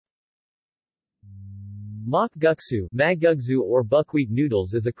Makguksu or buckwheat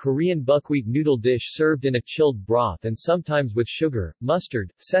noodles is a Korean buckwheat noodle dish served in a chilled broth and sometimes with sugar,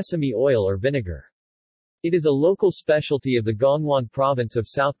 mustard, sesame oil or vinegar. It is a local specialty of the Gangwon province of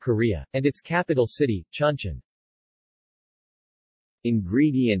South Korea, and its capital city, Chuncheon.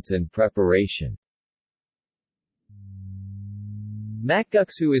 Ingredients and preparation.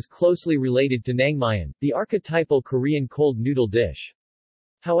 Makguksu is closely related to naengmyeon, the archetypal Korean cold noodle dish.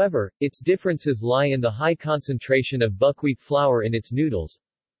 However, its differences lie in the high concentration of buckwheat flour in its noodles,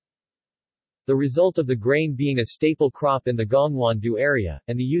 the result of the grain being a staple crop in the Gangwon-do area,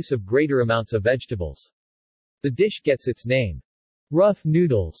 and the use of greater amounts of vegetables. The dish gets its name, rough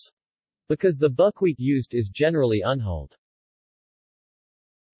noodles, because the buckwheat used is generally unhulled.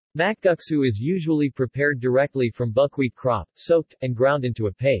 Makguksu is usually prepared directly from buckwheat crop, soaked, and ground into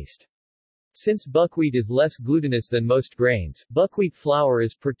a paste. Since buckwheat is less glutinous than most grains, buckwheat flour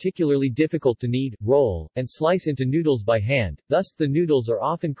is particularly difficult to knead, roll, and slice into noodles by hand, thus, the noodles are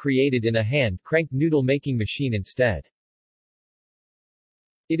often created in a hand-cranked noodle-making machine instead.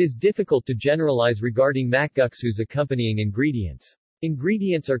 It is difficult to generalize regarding Makguksu's accompanying ingredients.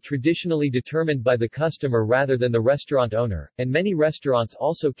 Ingredients are traditionally determined by the customer rather than the restaurant owner, and many restaurants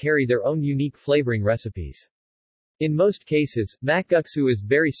also carry their own unique flavoring recipes. In most cases, makguksu is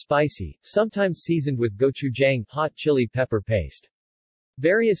very spicy, sometimes seasoned with gochujang, hot chili pepper paste.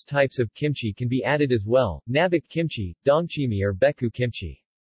 Various types of kimchi can be added as well, nabak kimchi, dongchimi or baeku kimchi.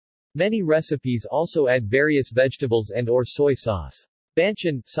 Many recipes also add various vegetables and/or soy sauce.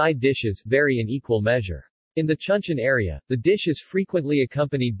 Banchan, side dishes, vary in equal measure. In the Chuncheon area, the dish is frequently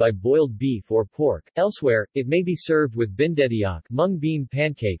accompanied by boiled beef or pork. Elsewhere, it may be served with bindediok, mung bean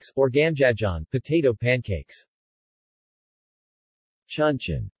pancakes, or gamjajeon, potato pancakes.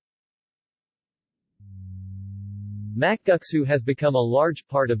 Chuncheon. Makguksu has become a large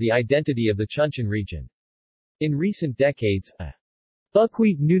part of the identity of the Chuncheon region. In recent decades, a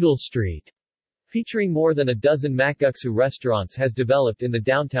buckwheat noodle street featuring more than a dozen makguksu restaurants has developed in the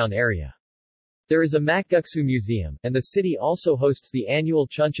downtown area. There is a Makguksu museum, and the city also hosts the annual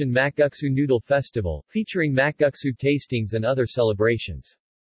Chuncheon Makguksu Noodle Festival, featuring makguksu tastings and other celebrations.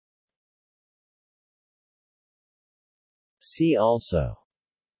 See also: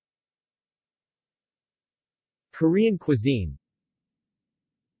 Korean cuisine,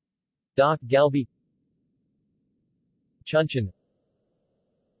 Dak galbi, Chuncheon.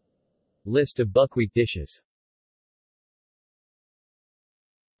 List of buckwheat dishes.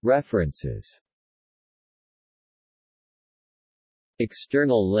 References.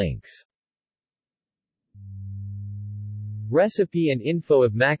 External links. Recipe and info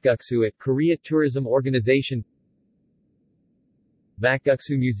of makguksu at Korea Tourism Organization.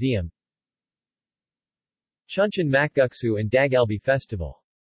 Makguksu Museum. Chuncheon Makguksu and Dagalbi Festival.